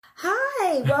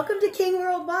Hi, welcome to King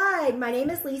Worldwide. My name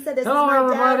is Lisa. This Hello, is my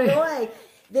everybody. dad, Roy.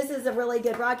 This is a really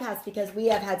good broadcast because we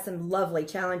have had some lovely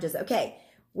challenges. Okay,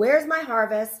 where's my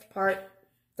harvest? Part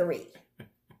 3.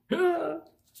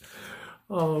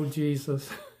 Oh, Jesus.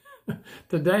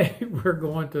 Today we're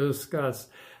going to discuss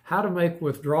how to make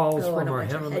withdrawals from our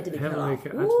heavenly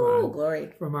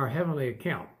glory. From our heavenly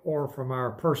account or from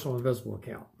our personal invisible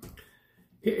account.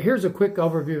 Here's a quick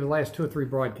overview of the last 2 or 3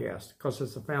 broadcasts because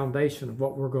it's the foundation of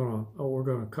what we're going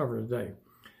to cover today.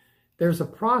 There's a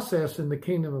process in the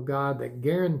kingdom of God that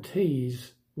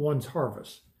guarantees one's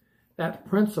harvest. That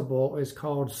principle is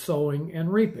called sowing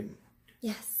and reaping.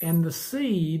 Yes. And the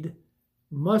seed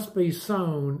must be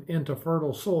sown into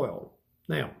fertile soil.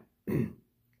 Now,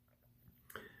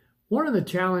 one of the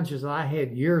challenges I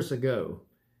had years ago,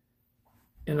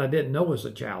 and I didn't know was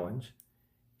a challenge,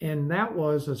 and that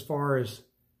was as far as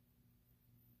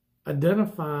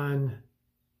identifying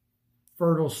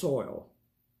fertile soil.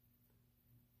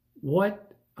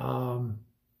 What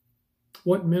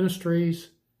ministries,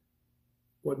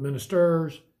 what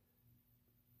ministers,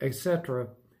 etc.,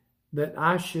 that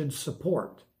I should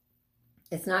support.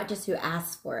 It's not just who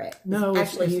asks for it. No,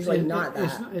 it's usually not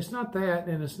that. It's not that,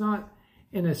 and it's not.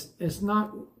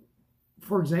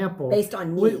 For example, based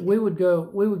on need. We would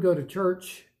go to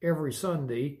church every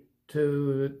Sunday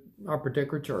to our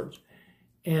particular church,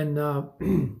 and not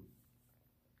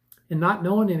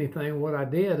knowing anything, what I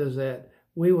did is that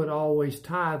we would always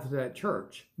tithe to that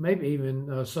church, maybe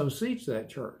even sow seeds to that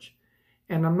church.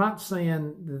 And I'm not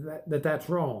saying that's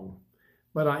wrong,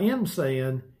 but I am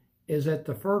saying is that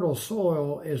the fertile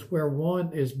soil is where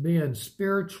one is being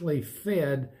spiritually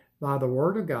fed by the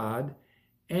Word of God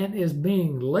and is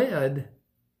being led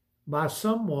by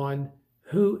someone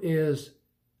who is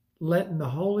letting the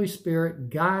Holy Spirit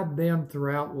guide them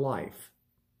throughout life.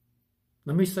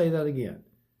 Let me say that again.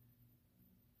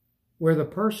 Where the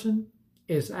person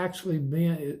is actually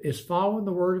is following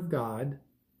the Word of God,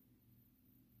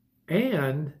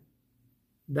 and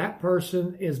that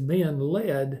person is being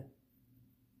led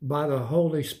by the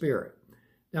Holy Spirit.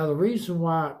 Now, the reason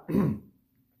why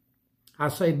I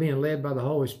say being led by the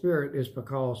Holy Spirit is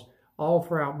because all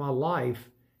throughout my life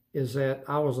is that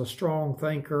I was a strong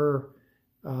thinker.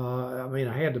 I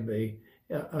had to be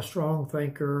a strong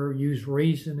thinker, use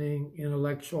reasoning,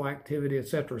 intellectual activity,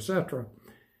 etc., etc.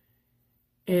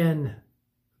 And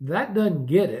that doesn't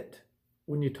get it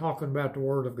when you're talking about the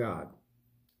Word of God.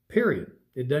 Period.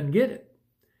 It doesn't get it.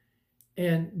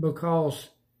 And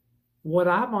because what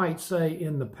I might say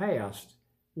in the past,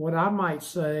 what I might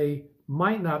say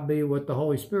might not be what the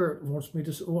Holy Spirit wanted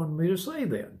me to say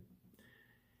then.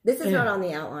 This is not on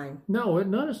the outline. No,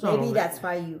 none is not. Maybe that's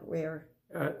why you were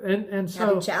so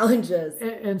having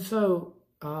challenges. So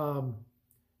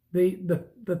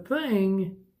the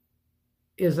thing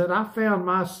is that I found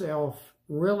myself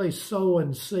really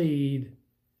sowing seed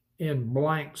in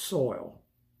blank soil,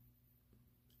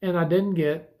 and I didn't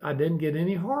get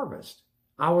any harvest.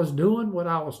 I was doing what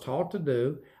I was taught to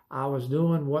do. I was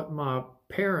doing what my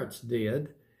parents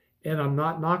did, and I'm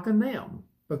not knocking them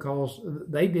because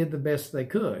they did the best they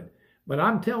could. But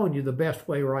I'm telling you the best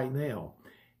way right now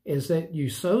is that you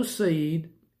sow seed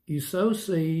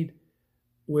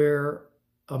where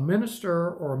a minister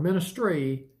or a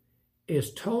ministry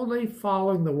is totally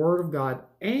following the Word of God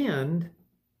and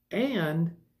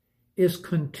is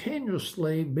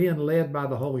continuously being led by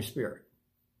the Holy Spirit.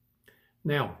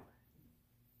 Now,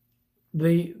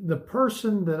 the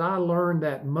person that I learned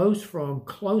that most from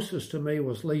closest to me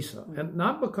was Lisa, and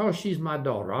not because she's my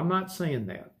daughter. I'm not saying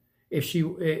that. If she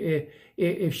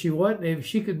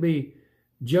could be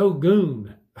Joe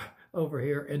Goon over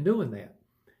here and doing that,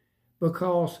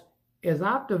 because as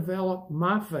I've developed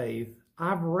my faith,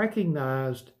 I've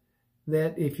recognized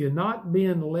that if you're not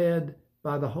being led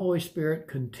by the Holy Spirit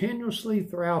continuously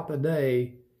throughout the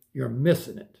day, you're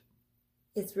missing it.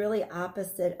 It's really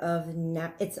opposite of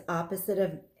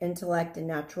intellect and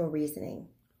natural reasoning.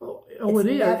 It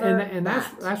is, and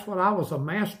that's what I was a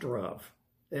master of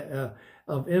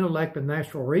intellect and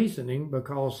natural reasoning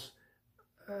because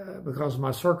of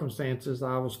my circumstances.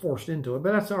 I was forced into it,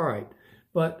 but that's all right.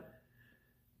 But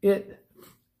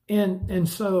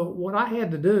so what I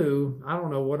had to do, I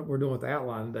don't know what we're doing with the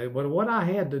outline today, but what I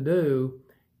had to do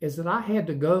is that I had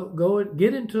to go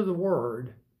get into the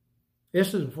Word.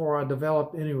 This is before I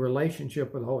developed any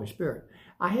relationship with the Holy Spirit.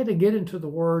 I had to get into the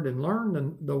Word and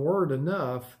learn the Word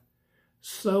enough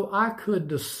so I could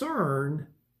discern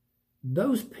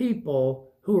those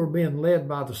people who are being led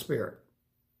by the Spirit.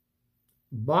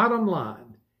 Bottom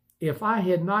line, if I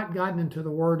had not gotten into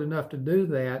the Word enough to do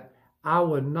that, I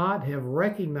would not have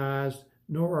recognized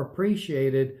nor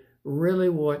appreciated really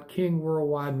what King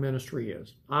Worldwide Ministry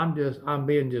is. I'm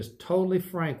being just totally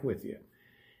frank with you.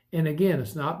 And again,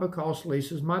 it's not because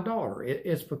Lisa's my daughter.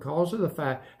 It's because of the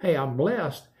fact, hey, I'm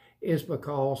blessed. It's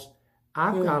because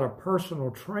I've got a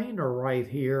personal trainer right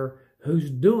here who's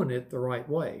doing it the right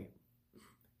way.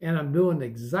 And I'm doing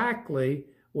exactly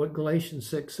what Galatians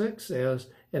 6:6 says,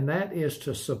 and that is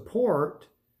to support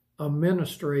a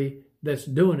ministry that's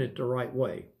doing it the right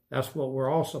way. That's what we're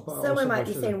all supposed to do. Someone might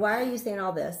be saying, why are you saying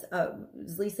all this?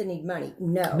 Does Lisa need money?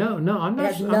 No. No, I'm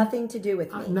not. It has nothing to do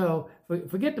with me. No,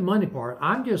 forget the money part.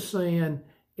 I'm just saying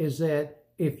is that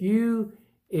if you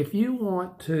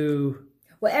want to...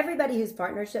 Well, everybody who's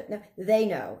partnership, they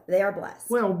know. They are blessed.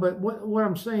 Well, but what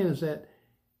I'm saying is that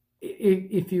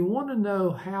if you want to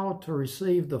know how to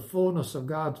receive the fullness of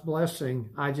God's blessing,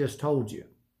 I just told you.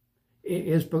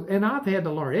 And I've had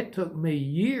to learn. It took me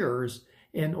years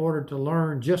in order to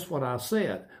learn just what I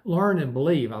said. Learn and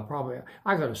believe. I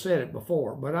could have said it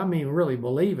before, but I mean really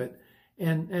believe it.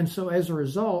 And so as a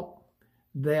result,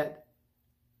 that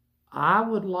I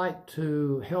would like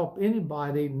to help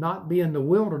anybody not be in the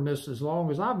wilderness as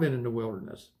long as I've been in the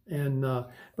wilderness. And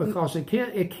because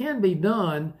it can be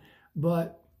done,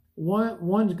 but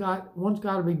one's got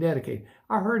to be dedicated.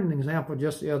 I heard an example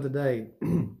just the other day.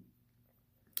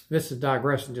 This is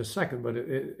digressing just a second, but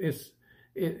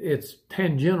it's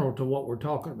tangential to what we're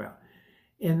talking about.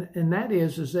 And that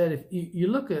is that if you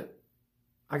look at,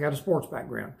 I got a sports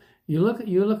background. You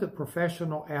look at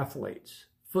professional athletes,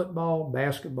 football,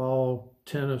 basketball,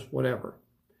 tennis, whatever.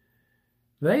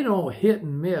 They don't hit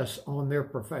and miss on their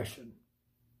profession.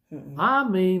 Mm-mm. I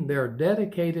mean, they're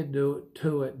dedicated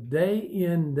to it day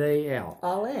in, day out.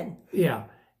 All in. Yeah.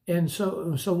 And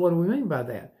so what do we mean by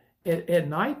that? At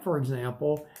night, for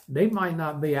example, they might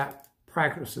not be out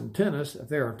practicing tennis if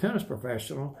they're a tennis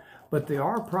professional, but they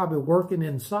are probably working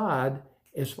inside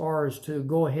as far as to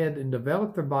go ahead and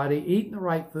develop their body, eating the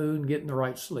right food, and getting the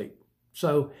right sleep.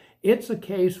 So it's a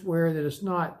case where that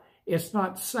it's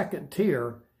not second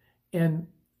tier. And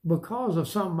because of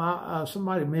something,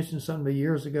 somebody mentioned something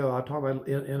years ago, I'll talk about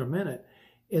it in a minute,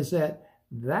 is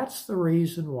that's the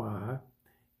reason why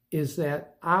is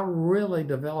that I really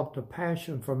developed a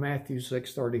passion for Matthew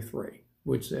 6:33,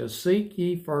 which says, seek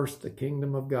ye first the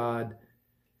kingdom of God,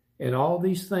 and all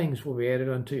these things will be added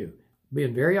unto you.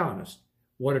 Being very honest,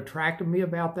 what attracted me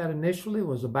about that initially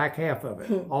was the back half of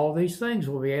it. All these things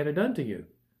will be added unto you.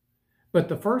 But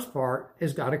the first part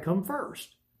has got to come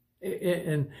first.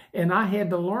 And I had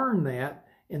to learn that.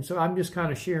 And so I'm just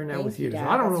kind of sharing that with you. So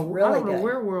I don't know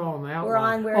where we're on now. We're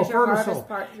on where's your harvest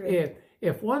part 3.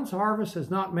 If one's harvest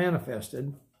is not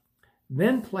manifested,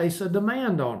 then place a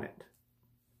demand on it.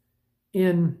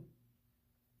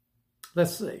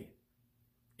 Let's see.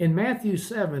 In Matthew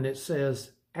 7, it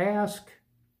says, ask,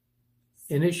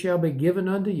 and it shall be given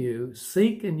unto you.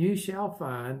 Seek, and you shall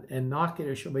find. And knock, and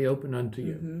it shall be opened unto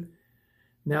you. Mm-hmm.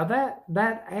 Now that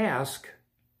ask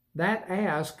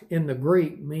in the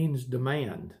Greek means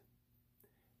demand.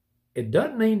 It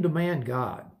doesn't mean demand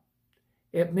God.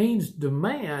 It means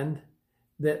demand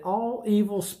that all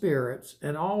evil spirits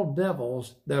and all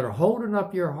devils that are holding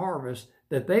up your harvest,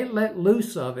 that they let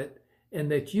loose of it and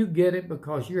that you get it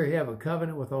because you have a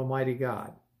covenant with Almighty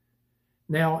God.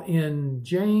 Now in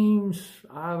James,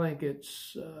 I think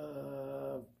it's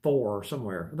 4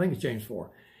 somewhere. I think it's James 4.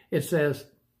 It says,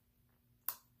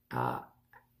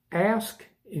 ask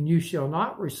and you shall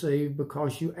not receive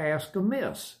because you ask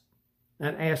amiss.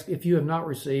 And ask if you have not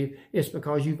received, it's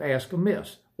because you've asked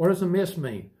amiss. What does amiss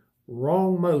mean?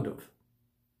 Wrong motive.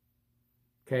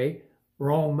 Okay?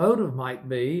 Wrong motive might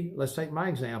be, let's take my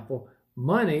example,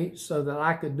 money so that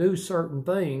I could do certain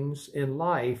things in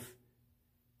life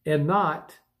and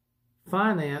not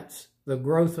finance the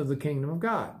growth of the kingdom of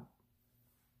God.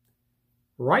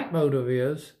 Right motive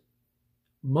is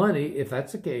money, if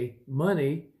that's the case,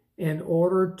 money in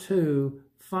order to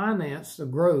finance the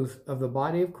growth of the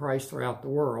body of Christ throughout the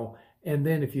world. And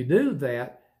then if you do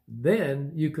that,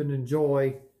 then you can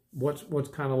enjoy what's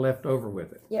kind of left over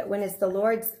with it. Yeah, when it's the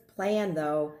Lord's plan,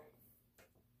 though,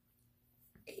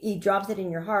 He drops it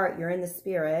in your heart, you're in the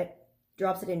Spirit,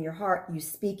 drops it in your heart, you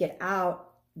speak it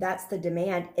out, that's the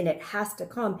demand, and it has to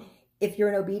come. If you're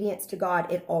in obedience to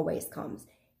God, it always comes.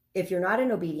 If you're not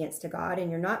in obedience to God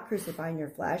and you're not crucifying your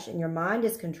flesh and your mind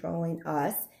is controlling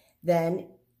us, then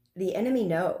the enemy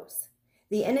knows.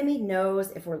 The enemy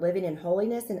knows if we're living in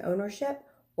holiness and ownership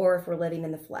or if we're living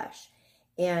in the flesh.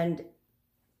 And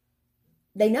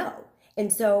they know.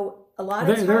 And so a lot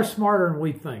of times, they're smarter than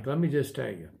we think. Let me just tell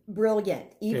you. Brilliant.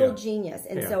 Evil genius.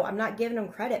 And so I'm not giving them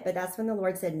credit, but that's when the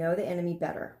Lord said, know the enemy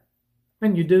better.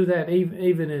 And you do that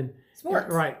even in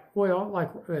Sports. Right. Well, like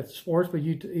it's sports, but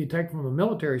you take from a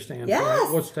military standpoint,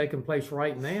 Yes. what's taking place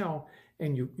right now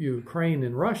in Ukraine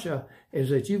and Russia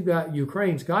is that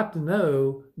Ukraine's got to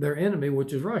know their enemy,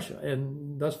 which is Russia,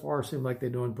 and thus far it seems like they're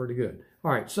doing pretty good.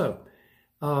 All right, so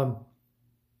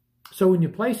when you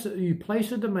place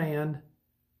a demand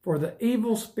for the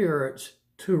evil spirits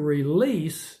to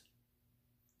release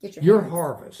your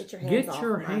harvest, get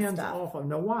your hands off of.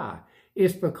 Now, why?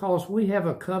 It's because we have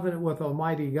a covenant with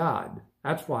Almighty God.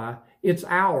 That's why it's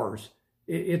ours.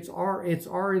 It's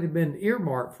already been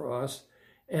earmarked for us,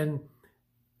 and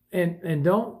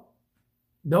don't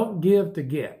give to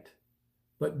get,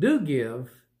 but do give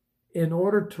in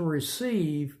order to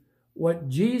receive what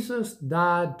Jesus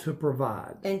died to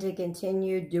provide. And to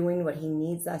continue doing what he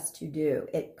needs us to do.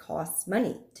 It costs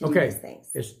money to do these things.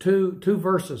 It's two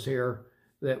verses here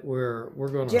that we're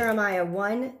going to... Jeremiah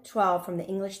 1:12 from the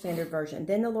English Standard Version.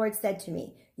 Then the Lord said to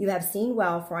me, you have seen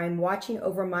well, for I am watching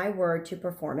over my word to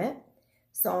perform it.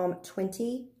 Psalm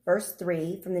 20, verse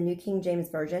 3 from the New King James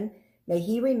Version. May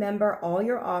he remember all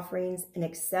your offerings and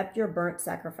accept your burnt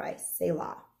sacrifice.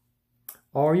 Selah.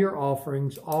 All your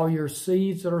offerings, all your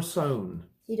seeds that are sown.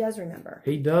 He does remember.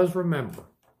 He does remember.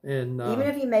 And even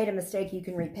if you made a mistake, you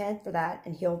can repent for that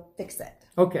and he'll fix it.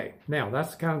 Okay, now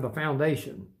that's kind of the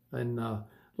foundation. And a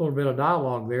little bit of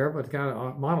dialogue there, but kind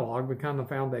of monologue, but kind of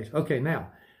the foundation. Okay, now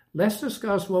let's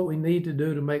discuss what we need to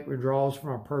do to make withdrawals from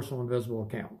our personal invisible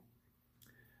account.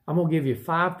 I'm going to give you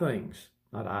 5 things,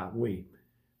 we.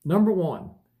 Number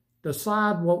 1,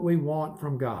 decide what we want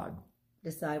from God.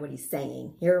 Decide what he's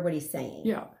saying. Hear what he's saying.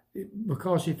 Yeah,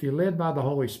 because if you're led by the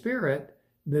Holy Spirit,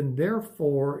 then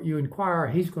therefore you inquire,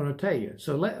 he's going to tell you.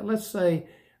 So let's say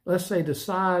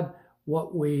decide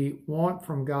what we want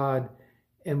from God,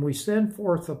 and we send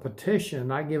forth a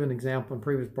petition. I give an example in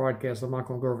previous broadcasts. I'm not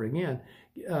going to go over it again.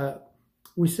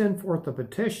 We send forth a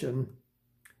petition,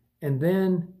 and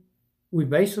then we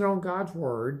base it on God's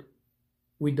word.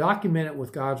 We document it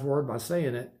with God's word by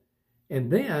saying it. And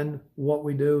then what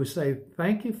we do is say,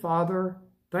 thank you, Father.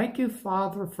 Thank you,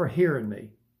 Father, for hearing me.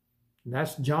 And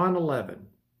that's John 11.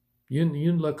 You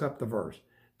can look up the verse.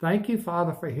 Thank you,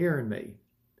 Father, for hearing me.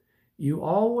 You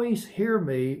always hear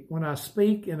me when I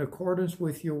speak in accordance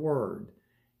with your word.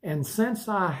 And since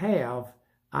I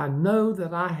know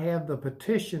that I have the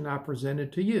petition I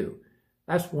presented to you.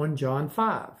 That's 1 John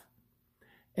 5.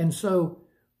 And so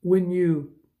when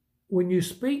you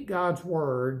speak God's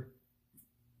word,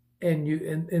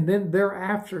 and then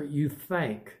thereafter you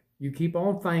thank. You keep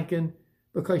on thanking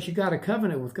because you got a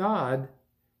covenant with God,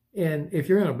 and if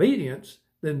you're in obedience,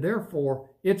 then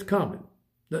therefore it's coming.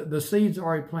 The seed's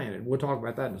already planted. We'll talk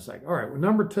about that in a second. All right, well,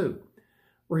 number 2,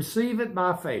 receive it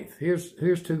by faith. Here's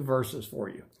 2 verses for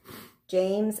you.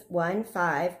 James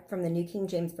 1:5 from the New King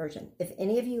James Version. If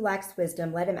any of you lacks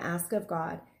wisdom, let him ask of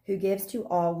God, who gives to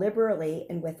all liberally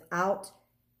and without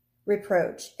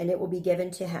reproach, and it will be given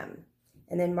to him.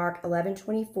 And then Mark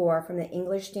 11:24 from the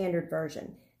English Standard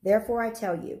Version. Therefore I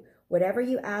tell you, whatever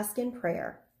you ask in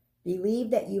prayer,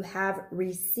 believe that you have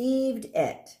received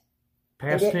it.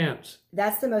 Past tense.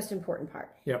 That's the most important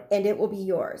part. Yep. And it will be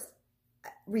yours.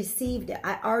 Received it.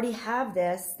 I already have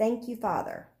this. Thank you,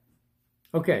 Father.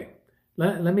 Okay.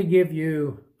 Let me give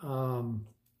you kind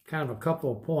of a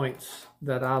couple of points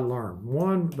that I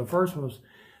learned. The first one was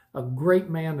a great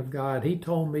man of God. He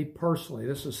told me personally,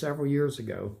 this was several years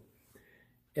ago,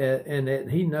 and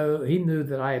he knew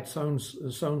that I had sown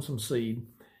some seed,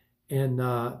 and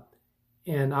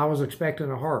I was expecting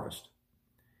a harvest.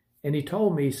 And he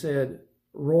told me, he said,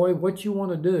 Roy, what you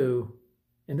want to do,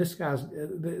 and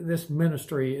this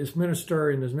ministry is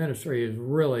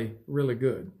really, really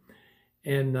good,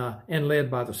 and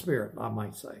led by the Spirit, I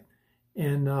might say.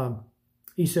 And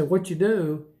he said, what you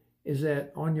do is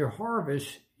that on your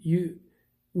harvest,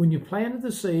 when you planted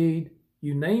the seed,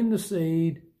 you named the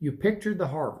seed, you pictured the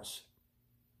harvest.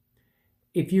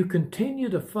 If you continue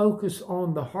to focus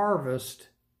on the harvest,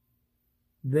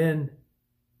 then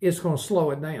it's going to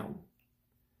slow it down.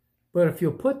 But if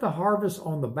you'll put the harvest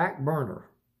on the back burner,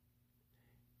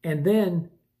 and then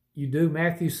you do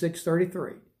Matthew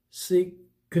 6:33,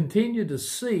 continue to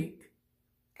seek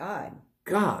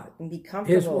God, and be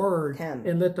comfortable His word, with Him,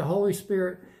 and let the Holy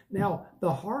Spirit. Now,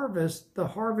 the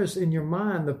harvest in your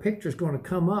mind, the picture is going to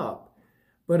come up.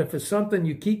 But if it's something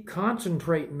you keep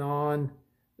concentrating on,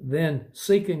 then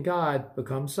seeking God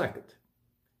becomes second.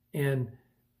 And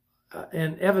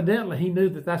evidently he knew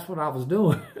that that's what I was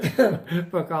doing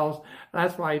because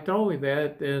that's why he told me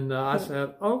that. And I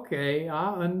said, okay,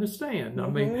 I understand. I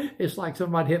mean, it's like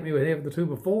somebody hit me with head of the two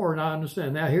before, and I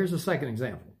understand. Now, here's the second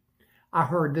example. I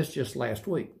heard this just last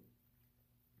week.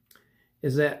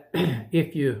 is that let me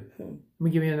give you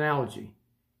an analogy.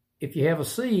 If you have a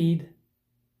seed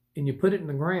and you put it in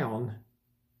the ground,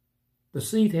 the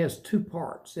seed has two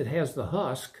parts. It has the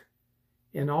husk,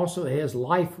 and also it has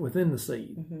life within the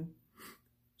seed. Mm-hmm.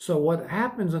 So what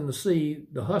happens in the seed,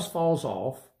 the husk falls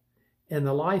off, and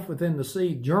the life within the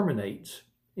seed germinates.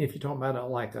 If you're talking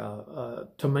about like a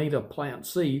tomato plant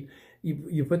seed,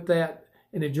 you put that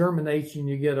and it germinates and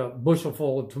you get a bushel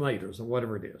full of tomatoes or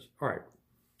whatever it is. All right.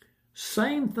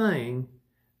 Same thing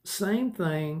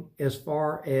as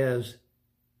far as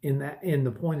in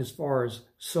the point as far as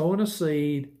sowing a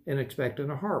seed and expecting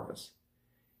a harvest.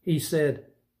 He said,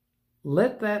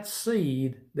 let that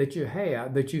seed that you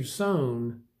have, that you've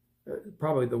sown,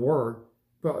 probably the word,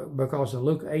 because in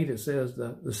Luke 8 it says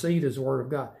the seed is the word of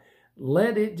God.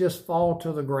 Let it just fall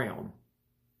to the ground.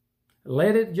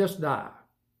 Let it just die.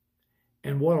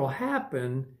 And what will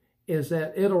happen is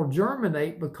that it'll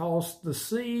germinate because the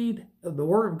seed of the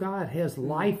word of God has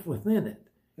life within it.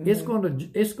 Mm-hmm.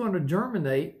 It's going to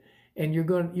germinate, and you're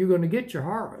going to get your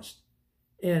harvest.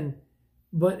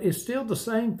 But it's still the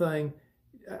same thing.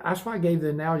 That's why I gave the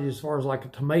analogy as far as like a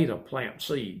tomato plant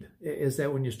seed, is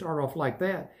that when you start off like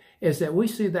that, is that we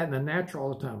see that in the natural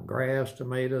all the time, grass,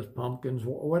 tomatoes, pumpkins,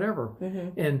 whatever.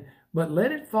 Mm-hmm. But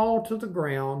let it fall to the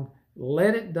ground,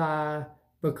 let it die,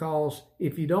 because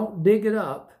if you don't dig it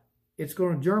up, it's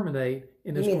going to germinate.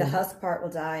 And you mean the husk part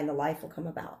will die and the life will come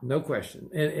about? No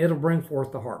question. And it'll bring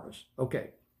forth the harvest.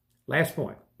 Okay, last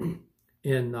point. I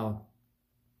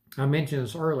mentioned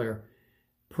this earlier.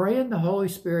 Pray in the Holy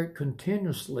Spirit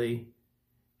continuously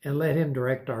and let Him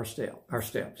direct our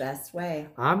steps. Best way.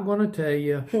 I'm going to tell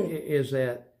you is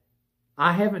that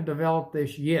I haven't developed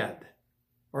this yet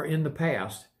or in the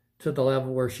past to the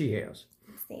level where she has.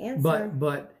 That's the answer.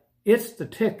 But it's the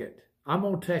ticket. I'm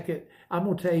going to take it. I'm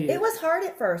going to tell you. It was hard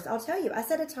at first. I'll tell you. I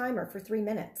set a timer for 3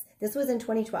 minutes. This was in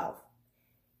 2012.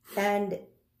 And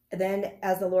then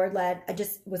as the Lord led, I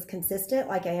just was consistent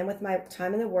like I am with my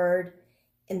time in the Word,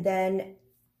 and then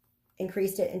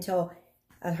increased it until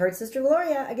I heard Sister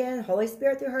Gloria again, Holy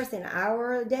Spirit through her, saying an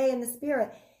hour a day in the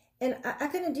Spirit. And I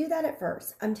couldn't do that at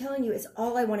first. I'm telling you, it's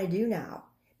all I want to do now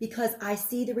because I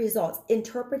see the results.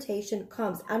 Interpretation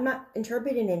comes. I'm not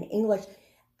interpreting in English.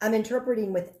 I'm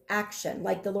interpreting with action.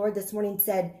 Like the Lord this morning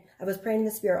said, I was praying in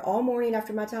the Spirit all morning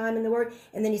after my time in the Word.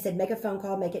 And then He said, make a phone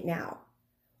call, make it now.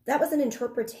 That was an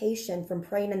interpretation from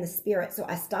praying in the Spirit. So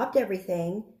I stopped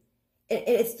everything.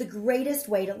 It's the greatest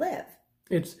way to live.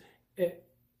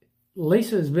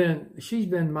 Lisa's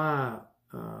been my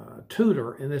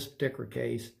tutor in this particular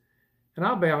case. And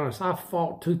I'll be honest, I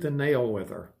fought tooth and nail with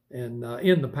her in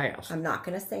the past. I'm not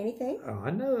going to say anything.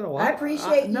 I know. I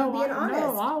appreciate you being honest.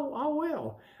 No, I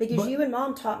will. Because you and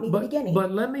Mom taught me the beginning.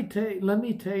 But let me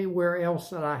tell you where else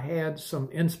that I had some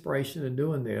inspiration in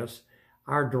doing this.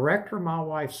 Our director, my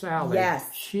wife Sally,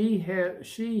 yes, she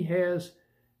has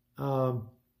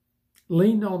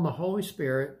leaned on the Holy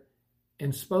Spirit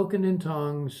and spoken in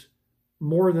tongues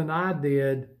more than I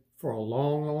did for a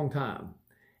long, long time.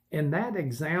 And that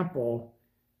example,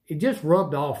 it just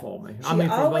rubbed off on me. She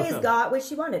always got what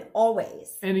she wanted,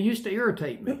 always. And it used to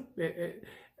irritate me.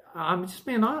 I'm just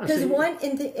being honest. Because one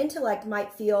in the intellect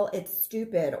might feel it's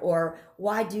stupid or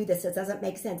why do this? It doesn't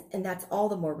make sense. And that's all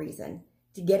the more reason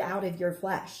to get out of your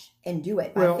flesh and do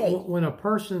it by faith. When a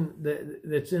person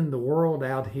that's in the world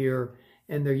out here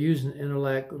and they're using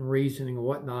intellect and reasoning and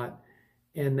whatnot,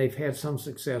 and they've had some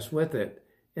success with it,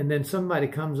 and then somebody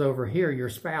comes over here, your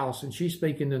spouse, and she's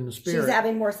speaking in the Spirit. She's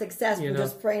having more success from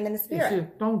just praying in the Spirit.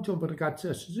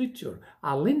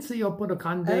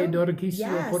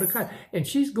 And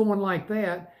she's going like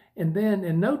that, and then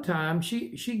in no time,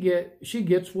 she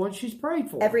gets what she's prayed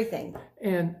for. Everything.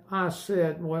 And I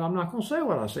said, well, I'm not going to say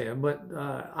what I said, but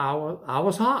I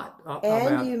was hot.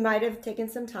 And you might have taken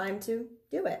some time to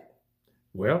do it.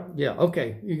 Well, yeah,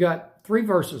 okay. You got 3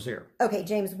 verses here. Okay,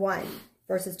 James 1.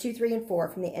 Verses 2, 3, and 4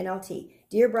 from the NLT.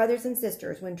 Dear brothers and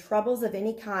sisters, when troubles of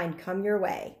any kind come your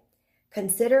way,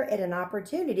 consider it an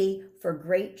opportunity for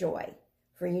great joy.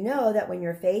 For you know that when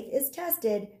your faith is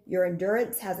tested, your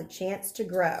endurance has a chance to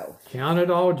grow. Count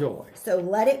it all joy. So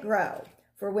let it grow.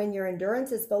 For when your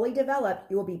endurance is fully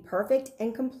developed, you will be perfect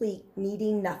and complete,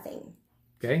 needing nothing.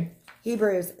 Okay.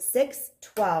 Hebrews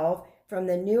 6:12 from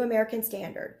the New American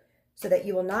Standard. So that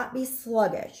you will not be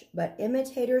sluggish, but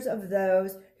imitators of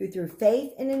those who through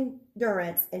faith and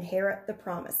endurance inherit the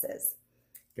promises.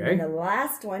 Okay. And the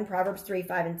last one, Proverbs 3,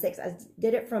 5, and 6. I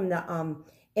did it from the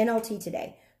NLT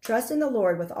today. Trust in the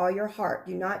Lord with all your heart.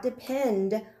 Do not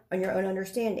depend on your own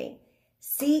understanding.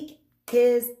 Seek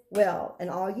His will in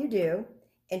all you do,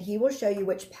 and He will show you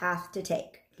which path to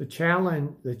take. The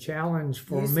challenge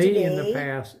for Used to me be. in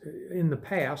the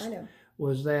past I know.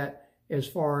 was that as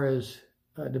far as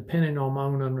depending on my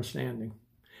own understanding.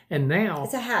 And now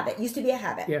It's a habit. Used to be a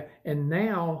habit. yeah, and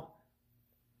now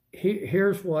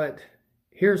here's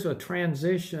a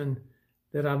transition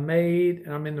that I made,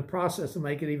 and I'm in the process of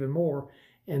making it even more,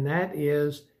 and that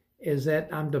is that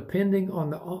I'm depending on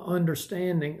the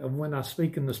understanding of when I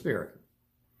speak in the Spirit.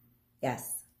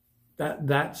 Yes.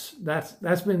 That's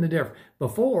been the difference.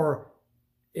 Before,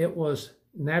 it was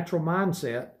natural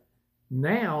mindset.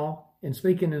 Now, in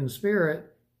speaking in the Spirit,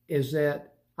 is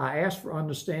that I ask for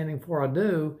understanding before I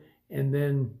do, and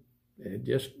then it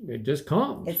just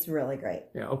comes. It's really great.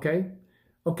 Yeah. Okay.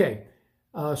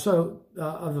 So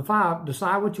of the 5,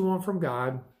 decide what you want from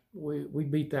God. We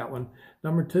beat that one.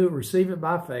 Number 2, receive it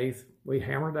by faith. We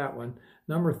hammered that one.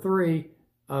 Number 3,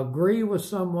 agree with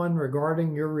someone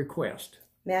regarding your request.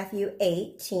 Matthew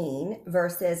 18,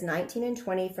 verses 19 and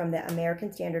 20 from the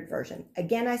American Standard Version.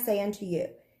 Again, I say unto you,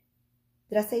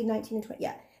 did I say 19 and 20?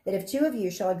 Yeah. That if 2 of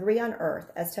you shall agree on earth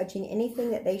as touching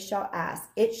anything that they shall ask,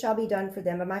 it shall be done for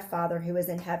them of my Father who is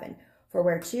in heaven. For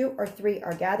where 2 or 3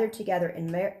 are gathered together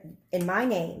in my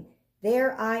name,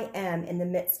 there I am in the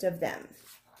midst of them.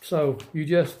 So you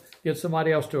just get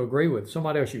somebody else to agree with,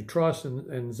 somebody else you trust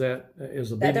and that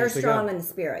is obedient That they're to strong God. in the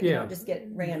Spirit. Yeah. You don't just get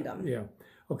random. Yeah.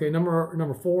 Okay,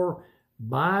 number 4,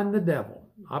 bind the devil.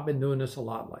 I've been doing this a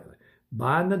lot lately.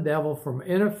 Bind the devil from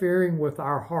interfering with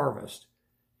our harvest.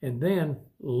 And then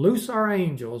loose our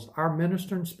angels, our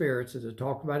ministering spirits, as it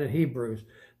talked about in Hebrews,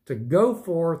 to go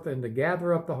forth and to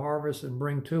gather up the harvest and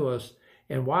bring to us.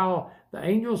 And while the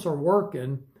angels are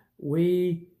working,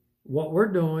 what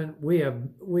we're doing, we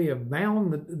have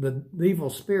bound the evil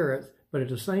spirits, but at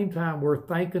the same time, we're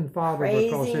thanking Father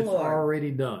because it's Lord. Already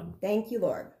done. Thank you,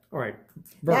 Lord. All right.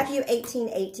 Matthew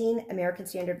 18:18, American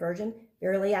Standard Version.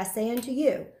 Verily I say unto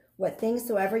you, what things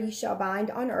soever you shall bind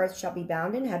on earth shall be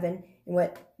bound in heaven, and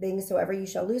what things soever you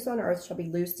shall loose on earth shall be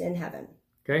loosed in heaven.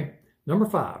 Okay. Number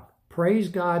 5, praise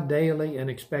God daily and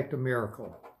expect a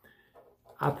miracle.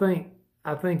 I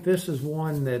think this is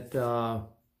one that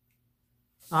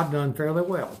I've done fairly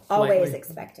well. Always lately.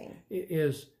 expecting.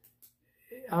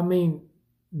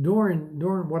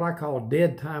 During what I call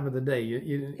dead time of the day,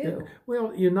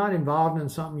 you're not involved in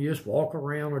something. You just walk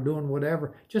around or doing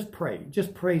whatever. Just pray.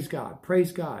 Just praise God.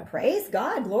 Praise God. Praise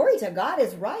God. Glory to God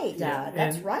is right.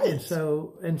 That's right. And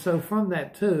so from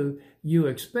that too, you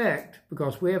expect,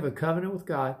 because we have a covenant with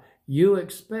God, you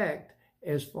expect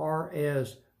as far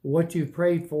as what you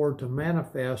prayed for to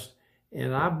manifest.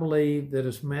 And I believe that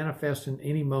it's manifesting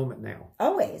any moment now.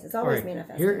 Always. It's always right.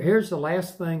 manifesting. Here's the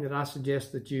last thing that I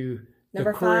suggest that you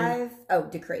Number 5. Oh,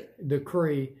 decree.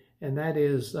 Decree, and that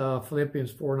is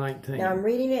Philippians 4:19. Now I'm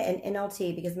reading it in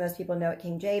NLT because most people know it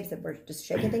King James, that we're just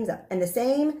shaking things up. And the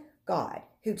same God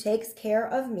who takes care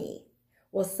of me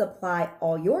will supply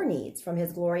all your needs from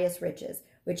his glorious riches,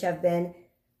 which have been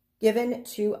given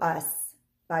to us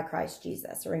by Christ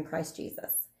Jesus, or in Christ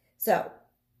Jesus. So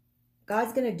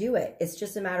God's going to do it. It's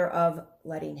just a matter of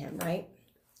letting him, right?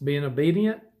 Being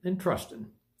obedient and trusting.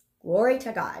 Glory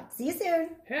to God. See you soon.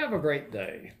 Have a great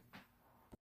day.